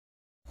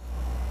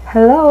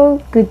Hello,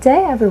 good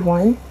day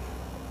everyone.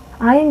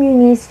 I am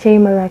Eunice J.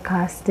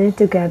 Malacaste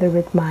together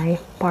with my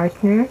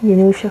partner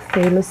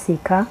Faye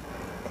Lusica,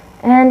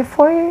 and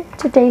for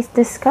today's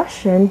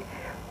discussion,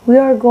 we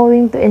are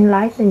going to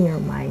enlighten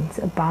your minds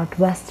about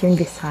Western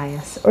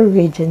Visayas or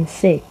Region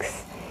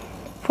 6.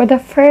 For the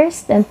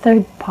first and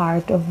third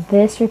part of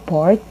this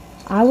report,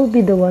 I will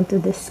be the one to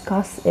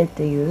discuss it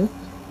to you,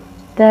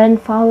 then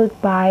followed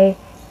by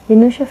Faye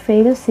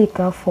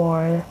Lusica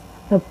for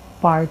the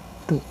part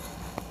 2.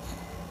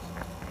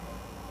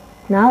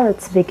 Now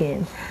let's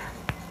begin.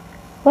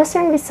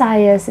 Western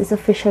Visayas is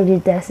officially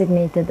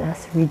designated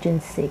as Region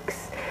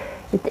 6.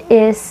 It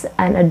is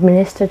an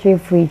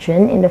administrative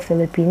region in the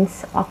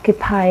Philippines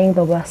occupying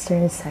the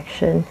western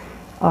section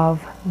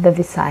of the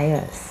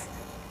Visayas.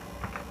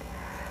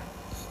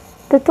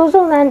 The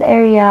total land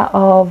area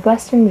of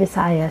Western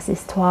Visayas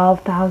is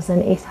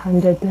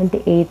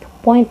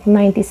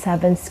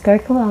 12,828.97 square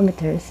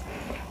kilometers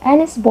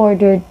and is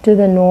bordered to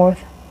the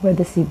north by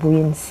the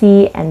Cebuan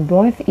Sea and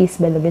northeast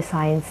by the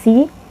Visayan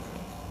Sea,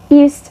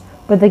 east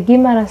by the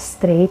Guimaras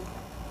Strait,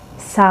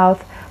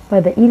 south by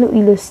the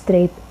Iloilo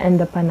Strait and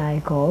the Panay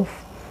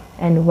Gulf,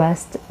 and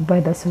west by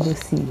the Sulu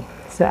Sea.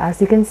 So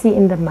as you can see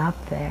in the map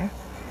there.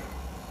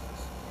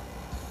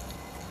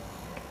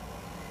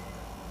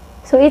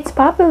 So its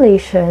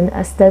population,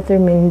 as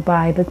determined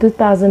by the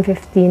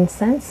 2015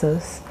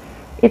 census,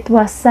 it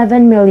was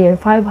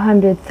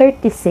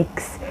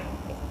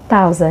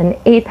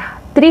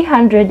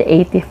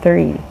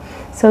 7,536,383.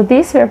 So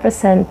this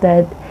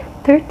represented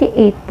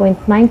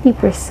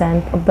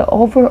 38.90% of the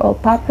overall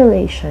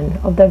population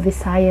of the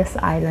Visayas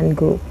Island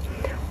Group,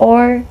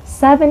 or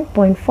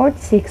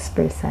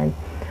 7.46%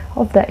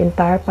 of the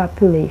entire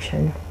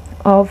population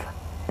of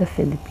the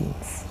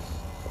Philippines.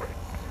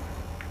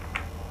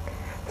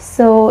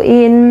 So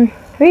in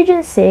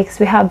Region 6,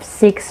 we have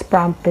 6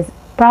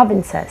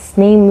 provinces,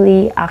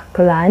 namely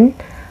Aklan,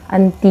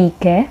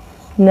 Antique,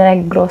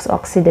 Negros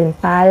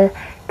Occidental,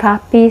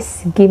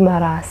 Capiz,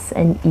 Guimaras,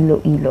 and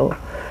Iloilo.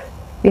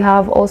 We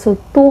have also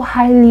 2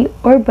 highly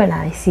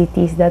urbanized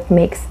cities that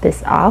makes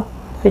this up,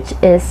 which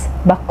is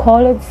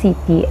Bacolod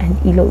City and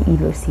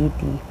Iloilo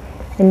City.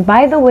 And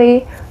by the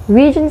way,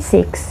 Region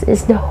 6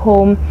 is the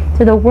home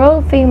to the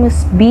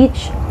world-famous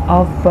beach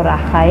of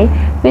Boracay,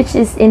 which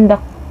is in the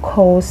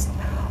coast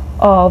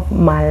of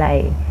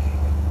Malay.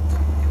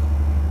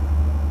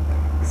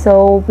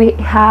 So we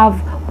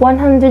have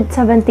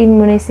 117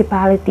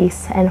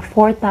 municipalities and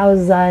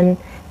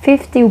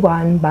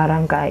 4,051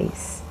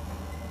 barangays.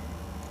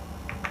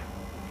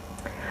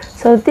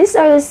 So these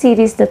are the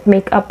cities that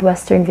make up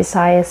Western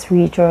Visayas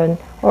region,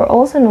 or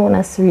also known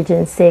as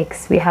Region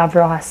 6. We have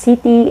Rojas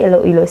City,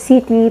 Iloilo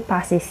City,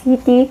 Pasay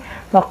City,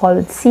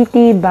 Bacolod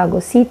City,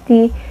 Bago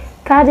City,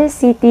 Cadiz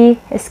City,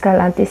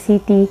 Escalante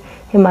City,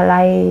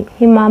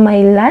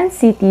 Himamaylan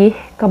City,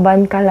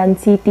 Cabancalan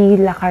City,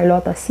 La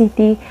Carlota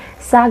City,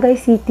 Sagay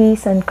City,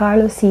 San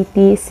Carlos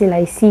City,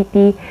 Silay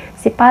City,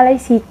 Sipalay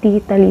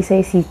City,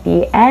 Talisay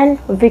City, and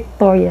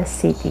Victoria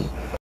City.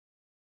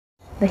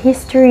 The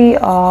history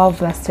of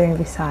Western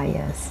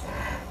Visayas.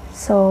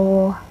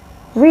 So,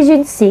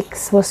 Region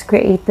 6 was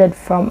created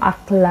from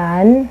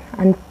Aklan,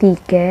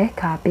 Antique,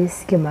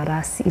 Capiz,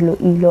 Guimaras,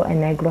 Iloilo,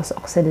 and Negros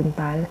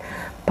Occidental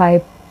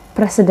by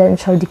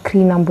Presidential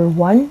Decree No.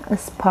 1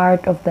 as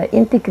part of the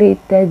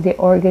Integrated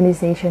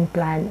Reorganization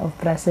Plan of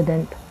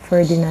President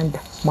Ferdinand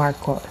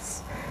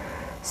Marcos.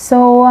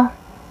 So,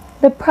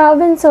 the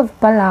province of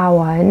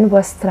Palawan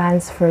was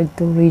transferred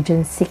to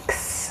Region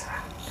 6.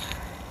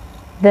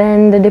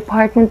 Then, the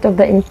Department of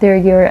the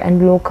Interior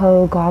and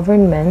Local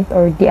Government,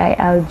 or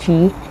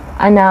DILG,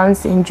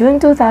 announced in June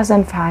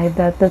 2005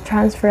 that the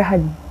transfer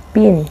had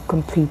been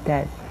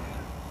completed.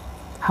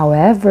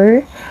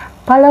 However,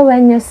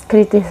 Palaweños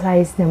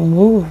criticized the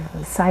move,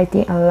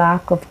 citing a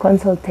lack of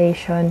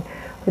consultation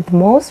with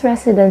most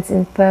residents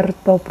in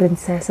Puerto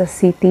Princesa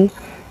City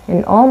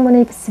and all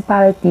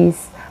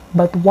municipalities,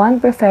 but one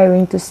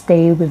preferring to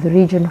stay with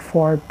Region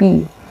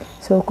 4B.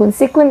 So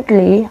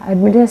consequently,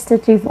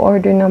 Administrative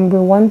Order No.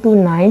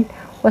 129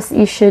 was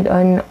issued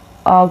on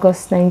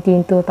August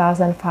 19,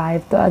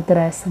 2005 to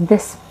address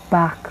this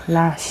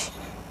backlash.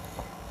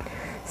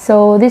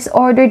 So this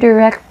order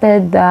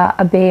directed the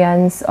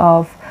abeyance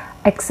of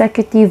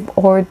Executive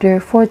Order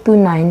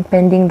 429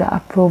 pending the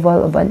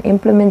approval of an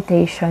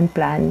implementation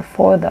plan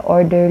for the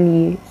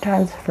orderly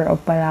transfer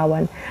of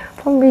Palawan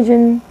from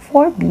Region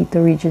 4B to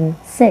Region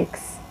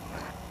 6.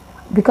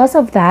 Because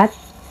of that,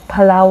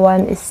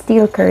 Palawan is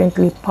still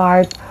currently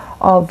part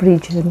of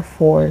Region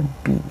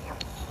 4B.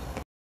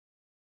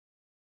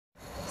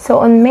 So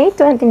on May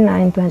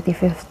 29,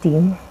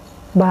 2015,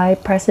 by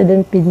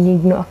President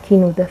Benigno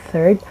Aquino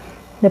III,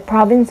 the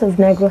province of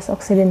Negros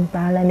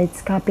Occidental and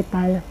its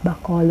capital,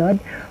 Bacolod,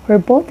 were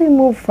both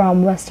removed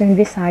from Western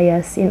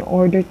Visayas in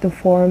order to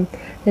form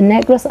the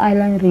Negros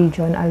Island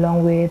region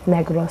along with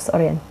Negros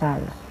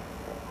Oriental.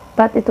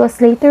 But it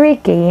was later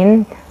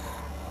regained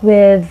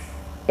with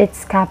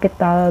its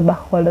capital,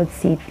 Bacolod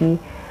City,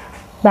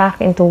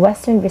 back into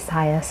Western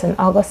Visayas on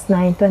August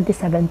 9,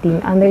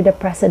 2017 under the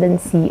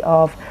presidency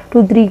of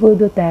Rodrigo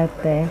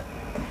Duterte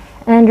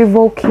and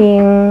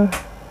revoking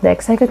the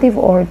executive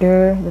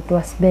order that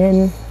was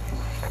been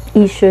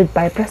issued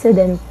by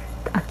President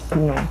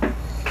Aquino.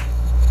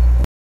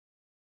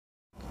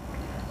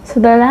 So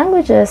the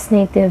languages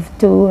native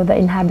to the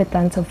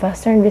inhabitants of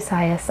Western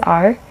Visayas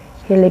are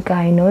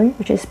Hiligaynon,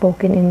 which is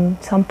spoken in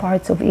some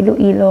parts of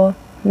Iloilo,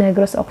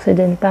 Negros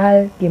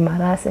Occidental,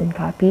 Guimaras, and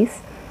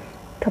Capiz.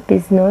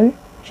 Capiznon,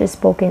 which is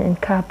spoken in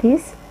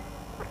Capiz.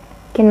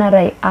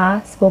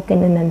 Kinaraya,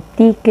 spoken in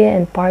Antique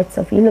and parts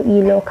of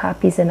Iloilo,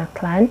 Capiz, and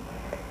Aklan.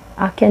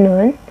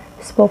 Aquianon,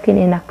 spoken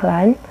in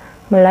Aklan.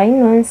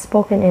 Malaynon,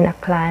 spoken in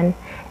Aklan.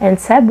 And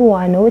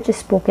Cebuano, which is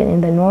spoken in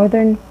the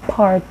northern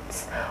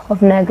parts of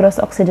Negros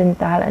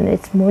Occidental and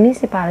its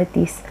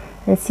municipalities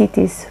and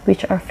cities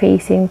which are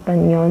facing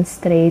Panion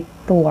Strait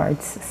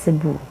towards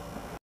Cebu.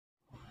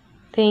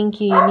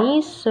 Thank you,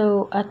 Eunice.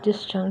 So at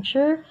this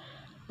juncture,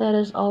 let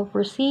us all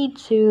proceed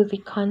to the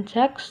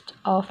context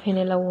of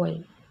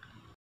HINILAWOD.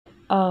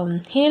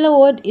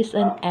 HINILAWOD is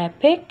an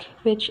epic,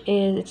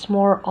 it's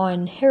more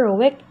on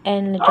heroic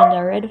and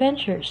legendary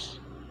adventures.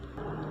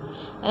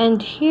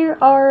 And here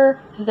are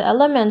the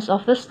elements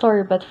of the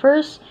story, but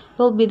first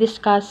we'll be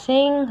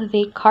discussing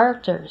the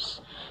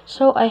characters.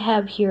 So I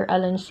have here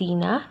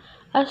Aloncina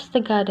as the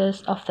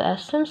goddess of the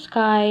SM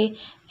sky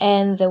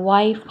and the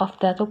wife of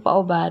Dato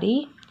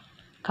Paobari,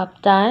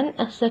 Kaptan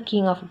as the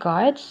king of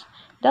gods,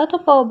 Dato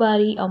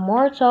Paobari a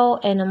mortal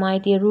and a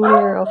mighty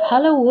ruler of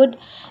Halawood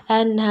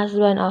and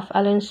husband of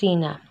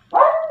Aloncina,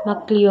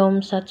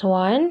 Macleom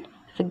Satuan,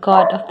 the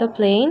god of the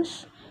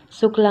plains,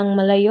 Suklang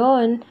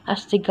Malayon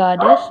as the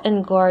goddess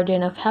and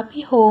guardian of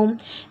happy home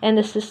and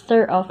the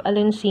sister of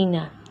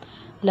Aloncina,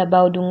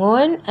 Labaw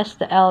Dungon as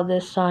the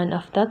eldest son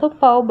of Dato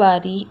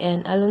Paobari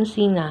and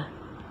Aloncina,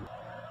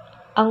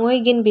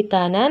 Angoy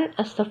Ginbitanan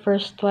as the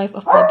first wife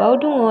of Labaw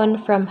Dungon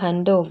from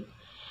Handog,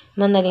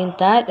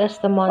 Manalintad as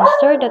the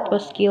monster that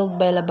was killed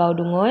by Labaw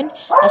Dungon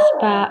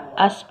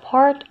as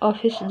part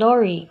of his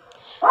dowry,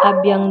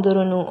 Abyang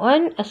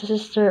Durunuon as a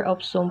sister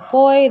of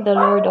Sumpoy, the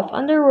lord of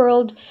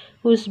underworld,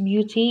 whose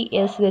beauty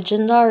is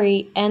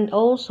legendary, and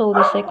also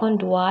the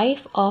second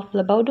wife of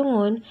Labaw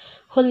Dungon,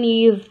 who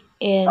lived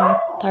in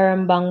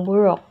Tarambang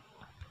Burok.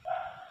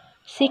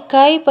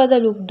 Sikay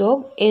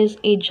Padalugdog is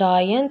a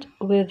giant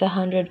with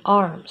 100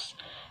 arms.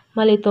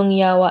 Malitong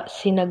Yawa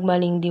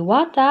Sinagmaling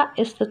Diwata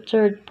is the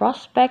third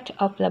prospect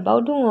of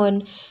Labaw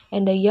Dungon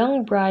and the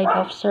young bride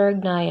of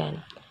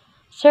Saragnayan.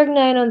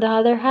 Saragnayan, on the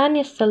other hand,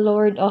 is the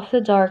lord of the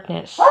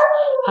darkness.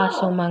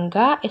 Aso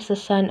Manga is the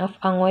son of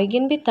Angoy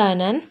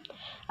Ginbitanan.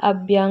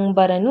 Abyang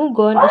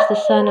Baranugon is the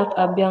son of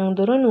Abyang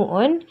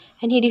Durunuon,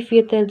 and he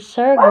defeated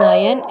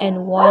Saragnayan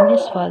and won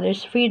his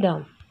father's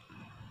freedom.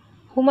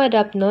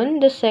 Humadapnon,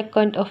 the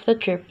second of the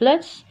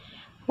triplets,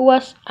 who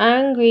was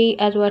angry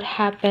at what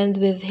happened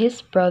with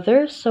his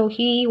brother, so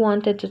he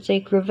wanted to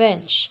take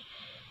revenge.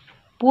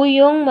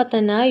 Buyong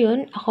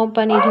Matanayon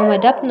accompanied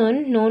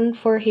Humadapnon, known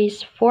for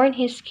his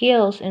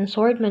skills and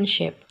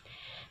swordsmanship.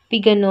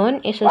 Piganon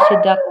is a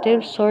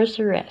seductive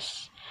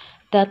sorceress.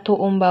 Dato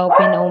Umbaw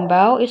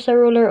Pinaumbaw is a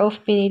ruler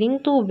of Piniling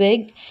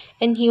Tubig,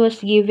 and he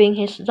was giving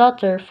his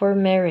daughter for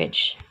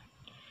marriage.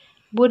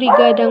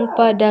 Burigadang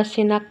Pada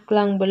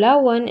Sinaklang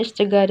Bulawan is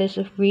the goddess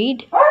of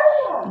greed.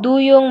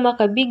 Duyong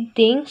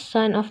Makabigting,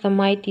 son of the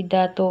mighty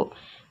Dato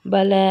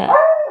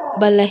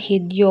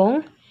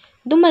Balahidyong,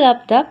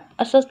 Dumalapdap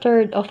as a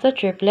third of the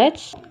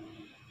triplets.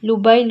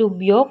 Lubay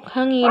Lubyok,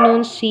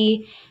 Hanginon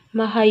si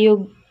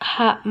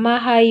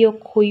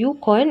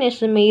Mahayokhuyukon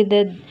is a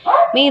maiden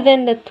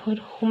that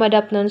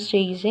Humadapnon's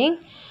chasing.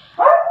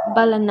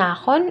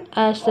 Balanakon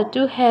as the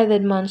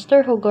two-headed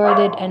monster who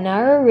guarded a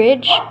narrow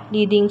ridge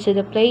leading to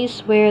the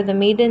place where the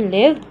maiden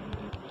lived.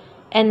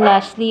 And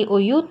lastly,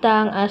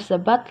 Uyutang as the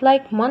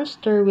bat-like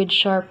monster with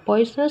sharp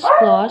poisonous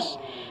claws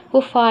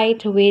who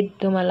fight with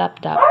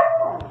Dumalapdap.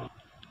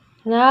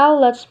 Now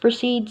let's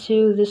proceed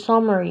to the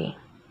summary.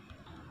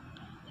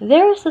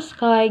 There is a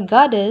sky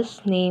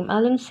goddess named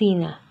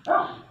Aloncina.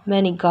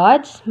 Many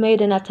gods made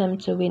an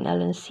attempt to win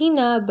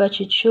Aloncina, but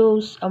she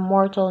chose a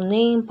mortal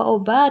named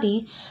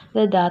Paobari,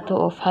 the Dato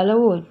of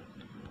Halawood.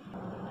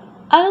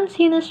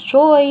 Aloncina's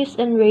choice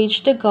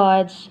enraged the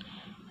gods.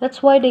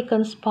 That's why they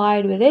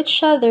conspired with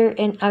each other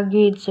and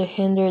agreed to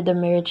hinder the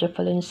marriage of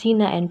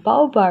Aloncina and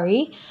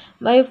Paobari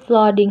by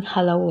flooding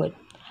Halawood.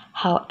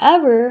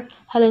 However,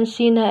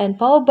 Aloncina and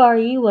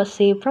Paobari was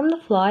saved from the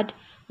flood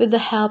with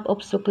the help of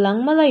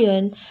Suklang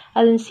Malayon,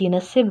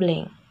 Aloncina's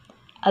sibling.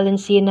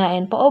 Aloncina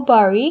and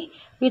Paobari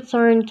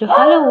returned to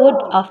Halawood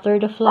after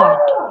the flood.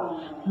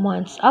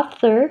 Months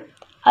after,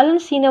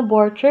 Aloncina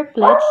bore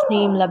triplets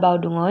named Labaw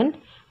Dungon,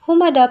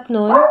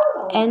 Humadapnon,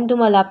 and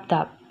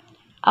Dumalapdap.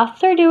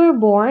 After they were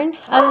born,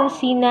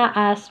 Aloncina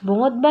asked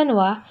Bungod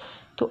Banwa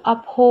to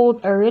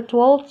uphold a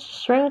ritual to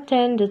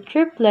strengthen the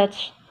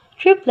triplets,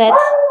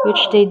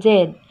 which they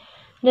did.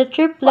 The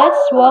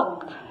triplets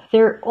walked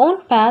their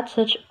own path,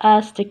 such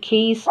as the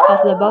case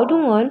of Labaw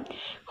Dungon,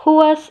 who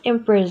was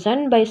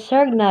imprisoned by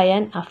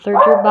Sargnayan after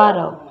their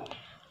battle.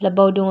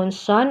 Labaudungon's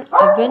son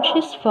avenged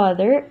his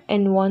father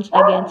and once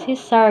against his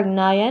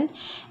Sargnayan,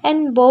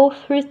 and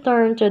both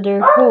returned to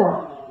their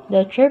home.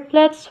 The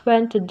triplets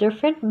went to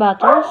different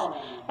battles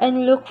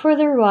and looked for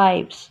their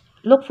wives,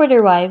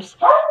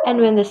 and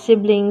when the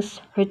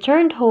siblings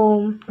returned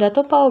home,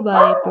 Dato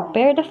Paobari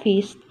prepared a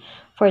feast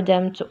for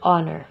them to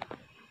honor.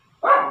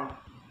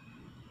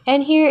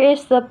 And here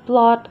is the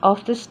plot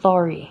of the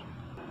story.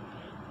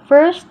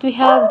 First, we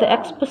have the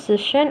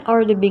exposition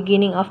or the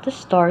beginning of the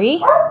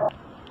story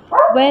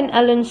when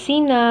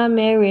Alonsina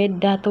married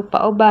Dato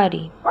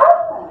Paobari,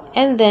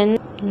 and then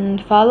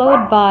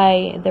followed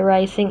by the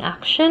rising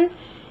action.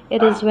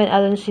 It is when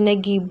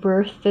Alonsina gave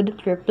birth to the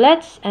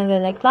triplets, and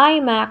then the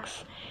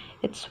climax,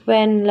 it's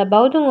when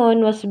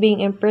Labaudungon was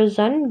being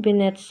imprisoned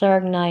beneath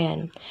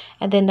Sargnayan,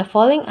 and then the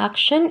falling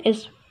action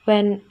is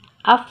when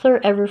after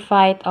every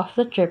fight of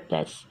the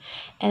triplets.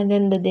 And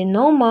then the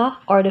denouement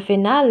or the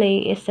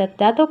finale is that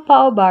Dato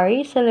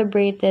Paobari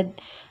celebrated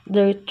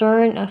the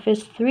return of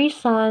his three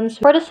sons.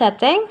 For the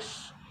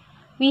settings,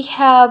 we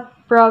have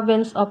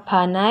province of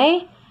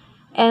Panay,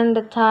 and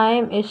the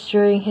time is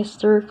during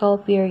historical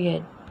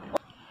period.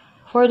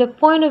 For the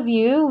point of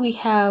view, we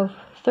have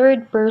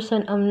third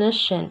person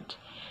omniscient,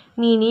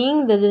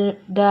 meaning the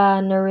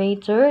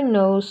narrator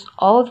knows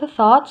all the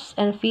thoughts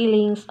and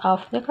feelings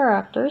of the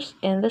characters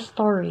in the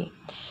story.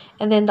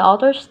 And then the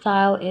author's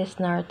style is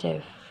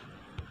narrative.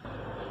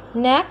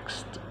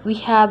 Next, we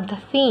have the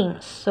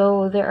themes.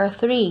 So there are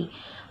three.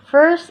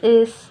 First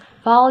is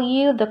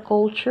value the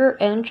culture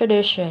and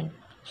tradition.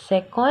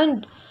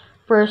 Second,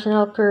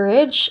 personal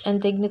courage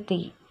and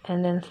dignity.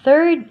 And then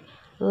third,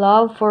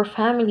 love for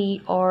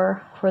family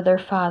or for their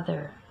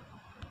father.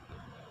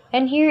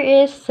 And here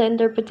is the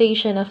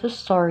interpretation of the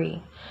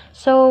story.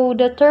 So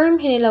the term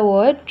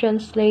HINILAWOD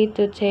translates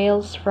to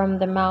Tales from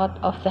the Mouth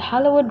of the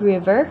Halawod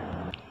River,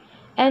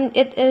 and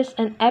it is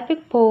an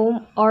epic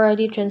poem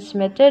already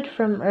transmitted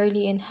from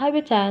early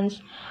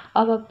inhabitants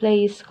of a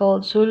place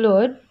called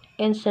Sulud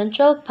in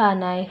central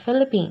Panay,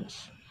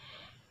 Philippines.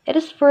 It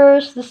is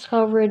first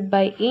discovered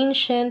by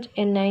Ancient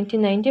in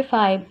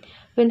 1995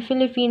 when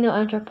Filipino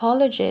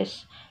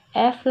anthropologist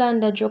F.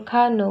 Landa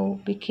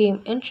Jocano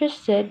became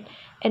interested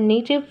in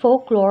native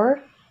folklore,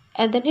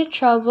 and then he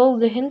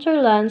traveled the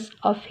hinterlands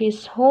of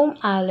his home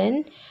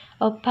island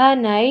of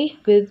Panay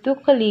with two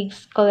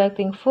colleagues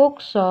collecting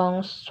folk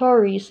songs,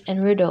 stories,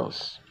 and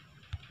riddles.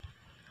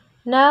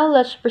 Now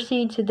let's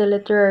proceed to the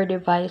literary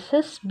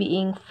devices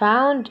being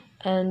found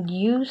and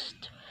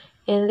used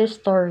in this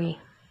story.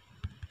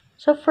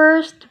 So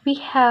first, we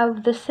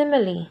have the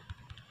simile.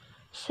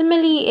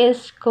 Simile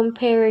is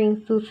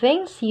comparing two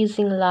things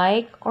using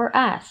like or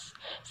as.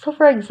 So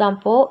for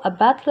example, a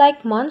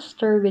bat-like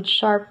monster with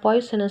sharp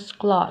poisonous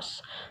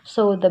claws.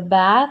 So the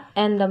bat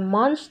and the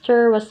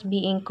monster was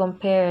being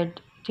compared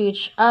to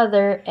each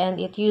other, and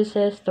it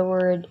uses the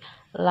word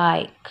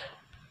like.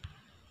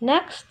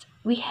 Next,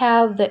 we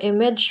have the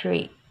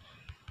imagery.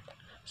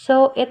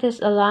 So it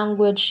is a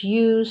language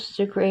used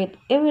to create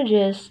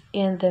images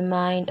in the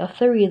mind of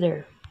the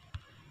reader.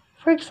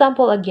 For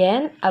example,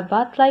 again, a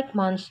bat-like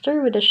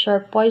monster with a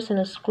sharp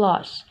poisonous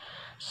claws.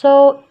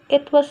 So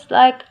it was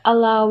like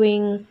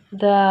allowing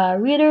the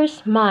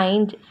reader's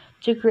mind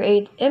to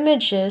create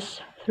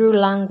images through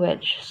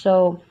language.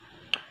 So,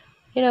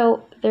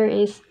 there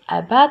is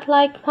a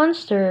bat-like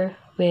monster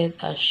with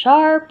a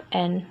sharp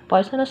and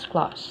poisonous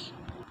claws.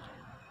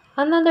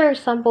 Another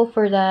example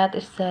for that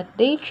is that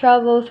they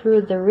travel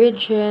through the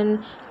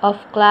region of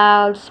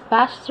clouds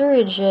past the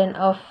region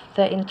of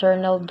the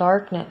internal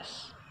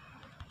darkness.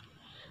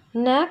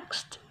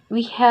 Next,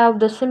 we have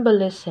the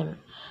symbolism.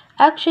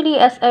 Actually,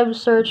 as I've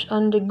searched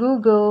on the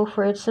Google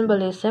for its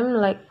symbolism,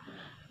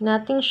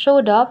 nothing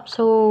showed up,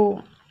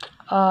 so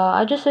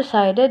I just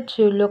decided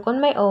to look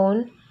on my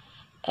own,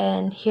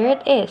 and here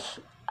it is.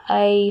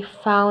 I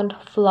found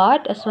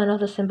flood as one of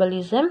the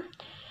symbolism,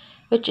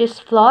 which is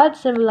flood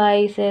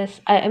symbolizes,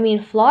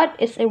 flood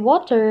is a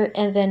water,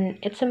 and then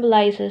it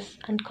symbolizes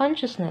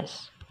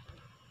unconsciousness.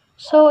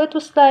 So it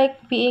was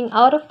like being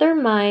out of their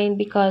mind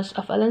because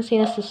of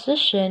Alonsina's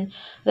decision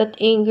that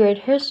angered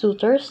her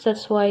suitors.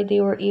 That's why they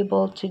were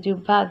able to do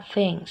bad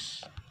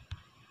things.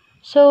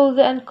 So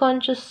the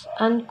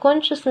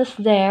unconsciousness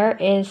there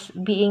is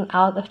being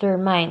out of their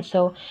mind.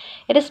 So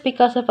it is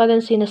because of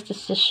Alonsina's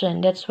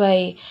decision. That's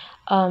why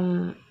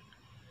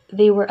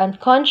they were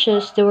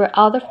unconscious, they were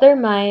out of their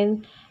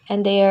mind,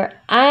 and they are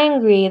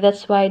angry.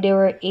 That's why they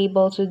were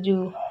able to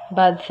do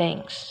bad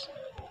things.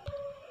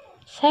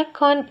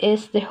 Second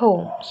is the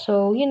home.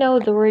 So,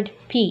 the word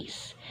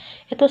peace.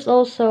 It was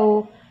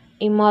also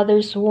a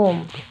mother's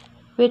womb,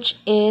 it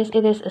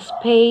is a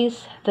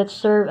space that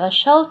serves as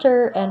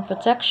shelter and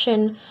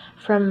protection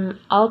from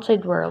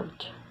outside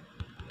world.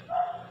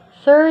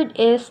 Third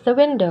is the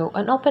window,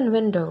 an open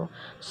window.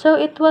 So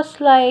it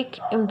was like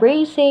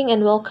embracing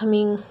and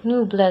welcoming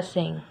new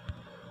blessing.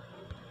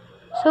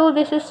 So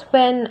this is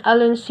when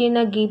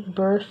Alonsina gave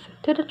birth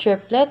to the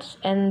triplets,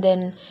 and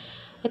then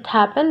it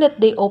happened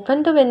that they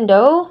opened the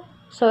window,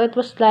 So it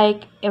was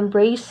like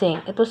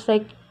embracing, it was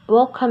like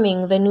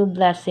welcoming the new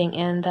blessing,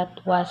 and that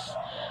was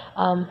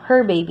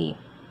her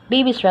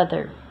babies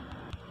rather.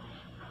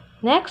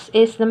 Next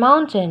is the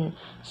mountain.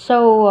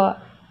 So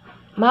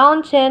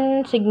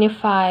mountain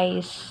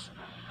signifies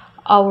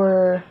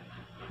our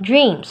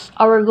dreams,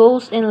 our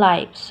goals in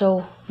life.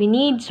 So we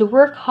need to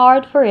work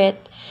hard for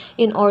it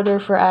in order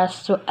for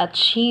us to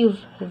achieve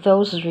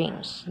those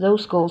dreams,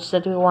 those goals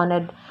that we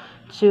wanted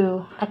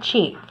to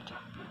achieve.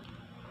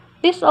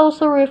 This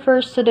also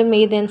refers to the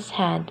maiden's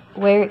hand,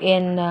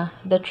 wherein um,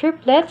 the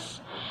triplets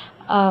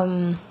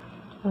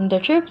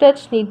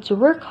need to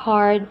work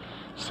hard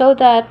so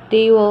that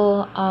they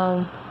will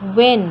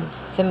win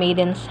the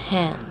maiden's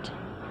hand.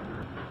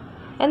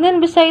 And then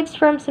besides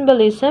from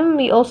symbolism,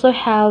 we also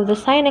have the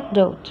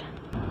synecdoche.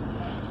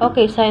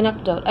 Okay,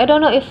 synecdoche. I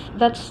don't know if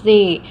that's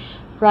the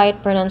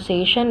right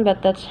pronunciation,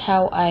 but that's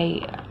how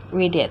I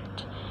read it.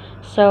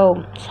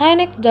 So,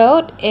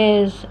 synecdoche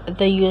is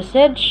the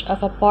usage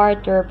of a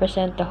part to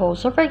represent the whole.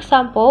 So, for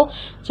example,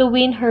 to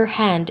win her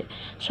hand.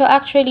 So,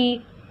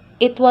 actually,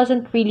 it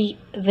wasn't really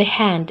the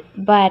hand,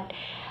 but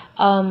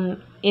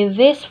in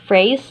this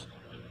phrase,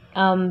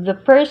 the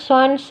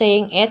person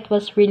saying it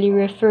was really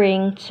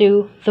referring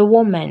to the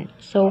woman.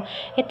 So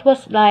it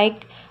was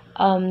like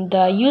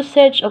the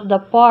usage of the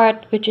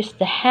part, which is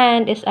the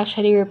hand, is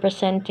actually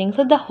representing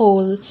to the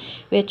whole,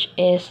 which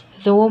is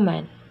the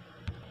woman.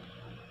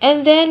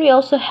 And then we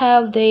also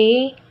have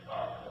the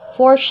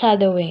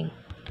foreshadowing.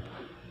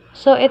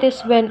 So it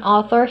is when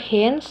author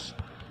hints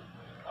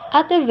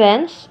at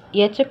events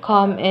yet to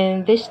come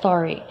in this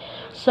story.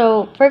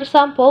 So, for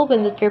example,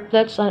 when the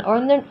triplets are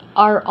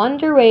on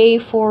their way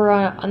for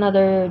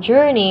another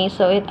journey,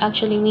 so it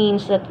actually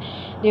means that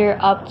they're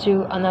up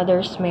to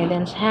another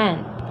maiden's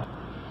hand.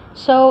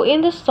 So,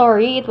 in the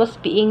story, it was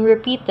being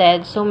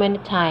repeated so many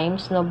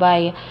times,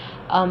 by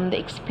the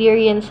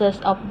experiences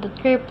of the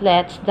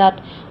triplets,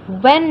 that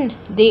when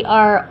they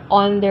are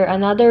on their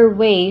another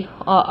way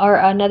or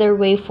another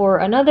way for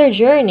another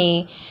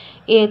journey,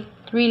 it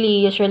really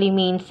usually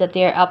means that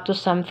they're up to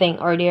something,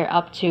 or they're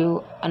up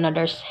to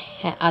another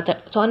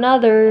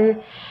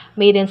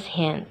maiden's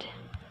hand.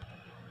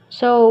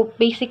 So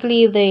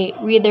basically, the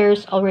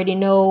readers already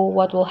know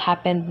what will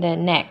happen the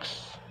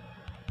next.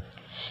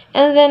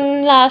 And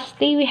then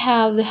lastly, we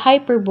have the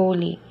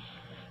hyperbole.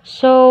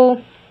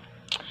 So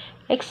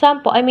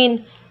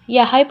hyperbole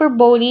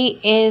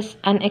is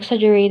an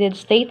exaggerated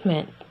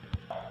statement.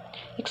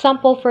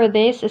 Example for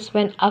this is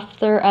when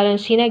after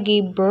Alonsina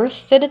gave birth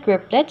to the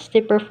triplets,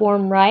 they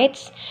perform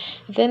rites.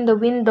 Then the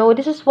window,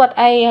 this is what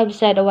I have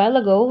said a while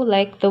ago,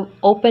 like the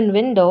open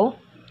window.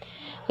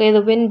 Okay,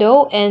 the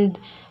window, and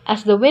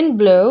as the wind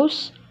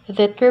blows,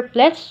 the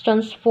triplets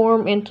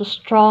transform into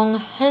strong,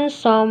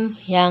 handsome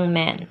young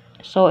men.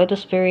 So it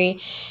was very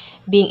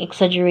being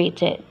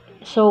exaggerated.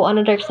 So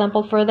another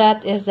example for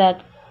that is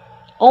that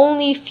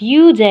only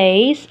few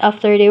days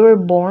after they were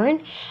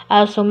born,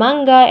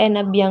 Alsomanga and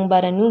Abyang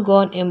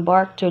Baranugon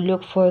embarked to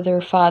look for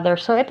their father.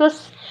 So it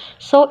was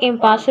so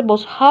impossible.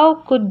 So how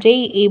could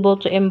they able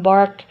to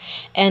embark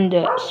and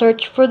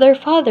search for their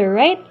father,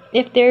 right?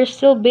 If they're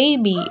still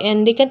baby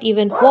and they can't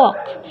even walk.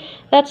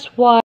 That's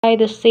why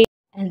the same.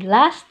 And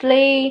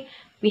lastly,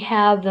 we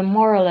have the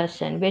moral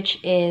lesson, which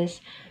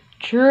is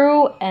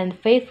true and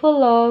faithful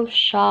love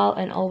shall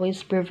and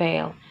always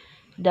prevail.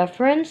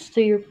 Deference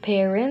to your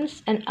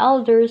parents and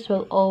elders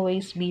will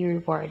always be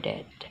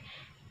rewarded.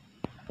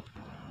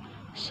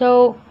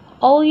 So,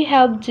 all you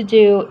have to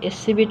do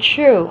is to be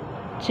true,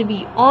 to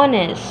be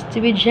honest, to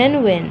be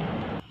genuine.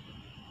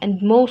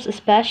 And most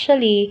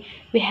especially,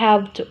 we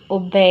have to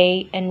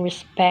obey and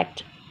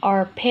respect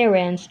our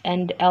parents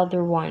and the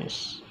elder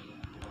ones.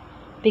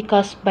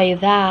 Because by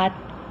that,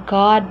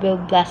 God will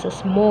bless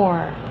us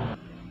more.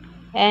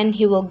 And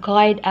He will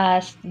guide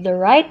us to the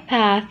right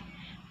path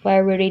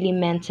where we're really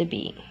meant to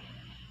be.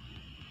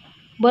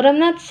 But I'm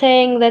not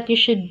saying that you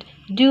should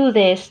do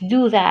this,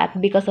 do that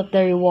because of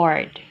the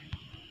reward.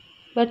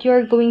 But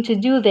you're going to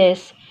do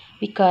this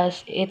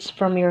because it's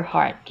from your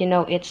heart.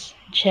 It's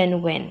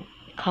genuine,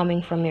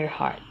 coming from your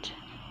heart.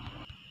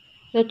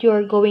 That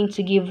you're going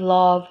to give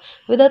love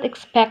without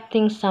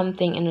expecting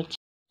something in return.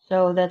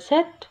 So that's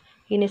it.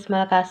 Eunice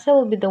Malacase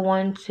will be the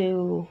one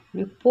to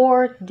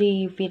report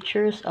the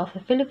features of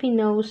the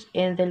Filipinos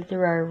in the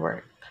literary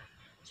work.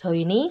 So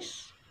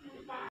Eunice?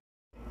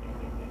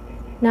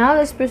 Now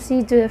let's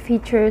proceed to the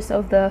features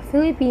of the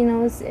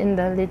Filipinos in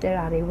the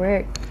literary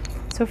work.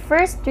 So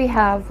first we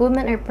have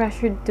women are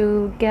pressured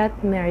to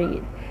get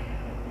married.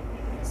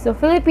 So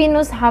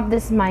Filipinos have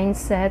this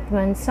mindset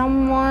when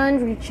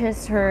someone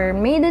reaches her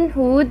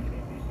maidenhood,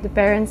 the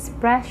parents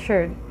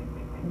pressured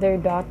their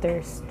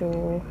daughters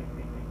to,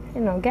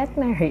 get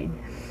married.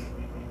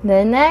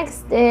 The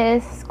next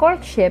is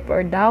courtship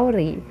or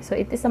dowry. So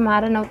it is a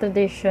Maranao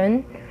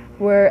tradition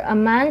where a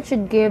man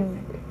should give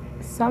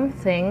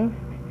something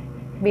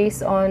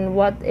based on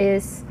what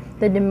is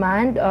the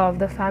demand of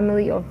the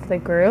family of the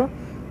girl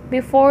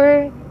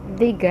before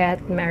they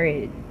get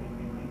married.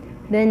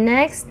 The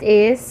next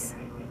is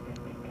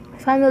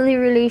family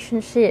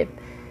relationship.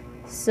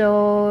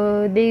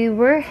 So they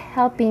were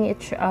helping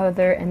each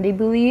other, and they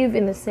believe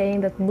in the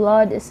saying that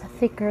blood is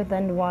thicker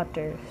than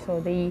water. So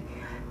they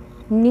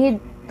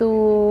need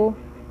to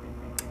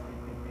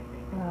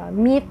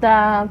meet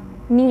the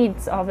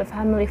needs of the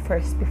family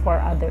first before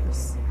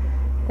others.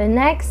 The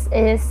next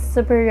is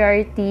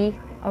superiority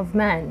of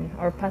man,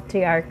 or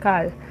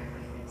patriarchal.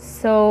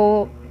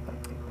 So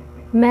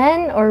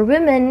men or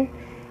women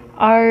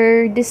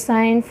are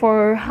designed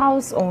for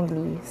house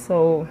only.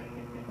 So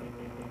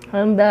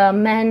the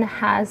man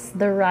has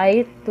the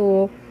right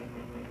to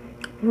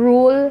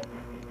rule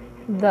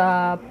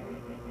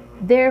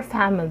their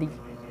family.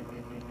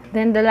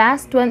 Then the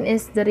last one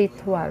is the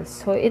ritual.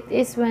 So it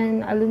is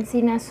when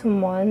Alunsina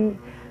summoned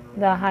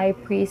the high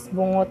priest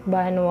Bungot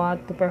Banwa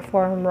to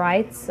perform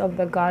rites of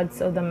the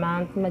gods of the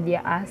Mount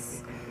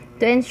Madiaas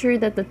to ensure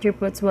that the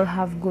triplets will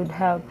have good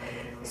health.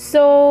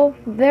 So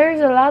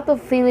there's a lot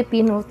of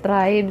Filipino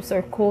tribes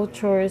or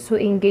cultures who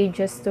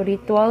engages to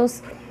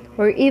rituals,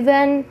 or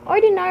even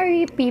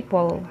ordinary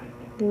people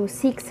who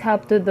seeks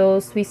help to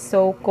those with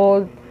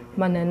so-called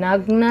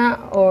mananagna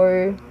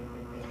or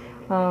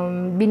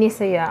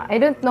binisaya. I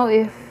don't know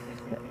if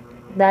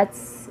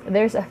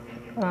there's a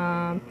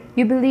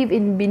you believe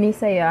in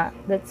binisaya.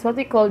 That's what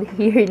we call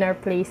here in our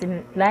place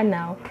in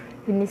Lanao,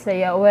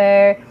 binisaya,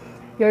 where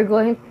you're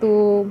going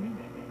to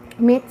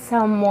meet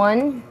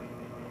someone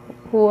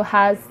who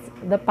has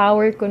the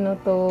power kuno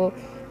to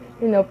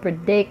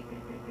predict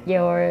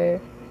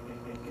your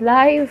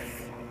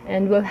life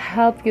and will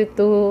help you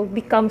to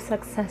become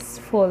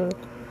successful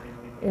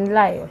in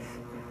life.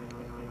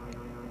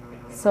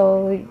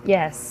 So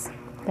yes,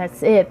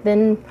 that's it.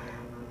 Then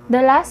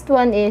the last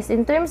one is,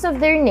 in terms of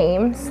their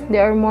names, they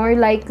are more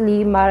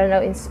likely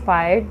Maranao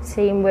inspired,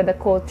 same with the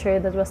culture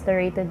that was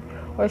narrated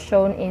or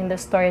shown in the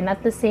story. And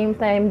at the same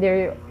time,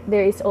 there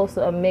is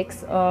also a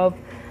mix of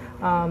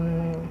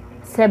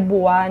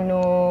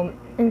Cebuano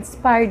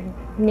inspired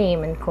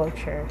name and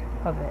culture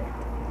of it.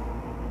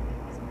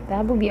 So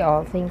that will be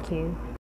all. Thank you.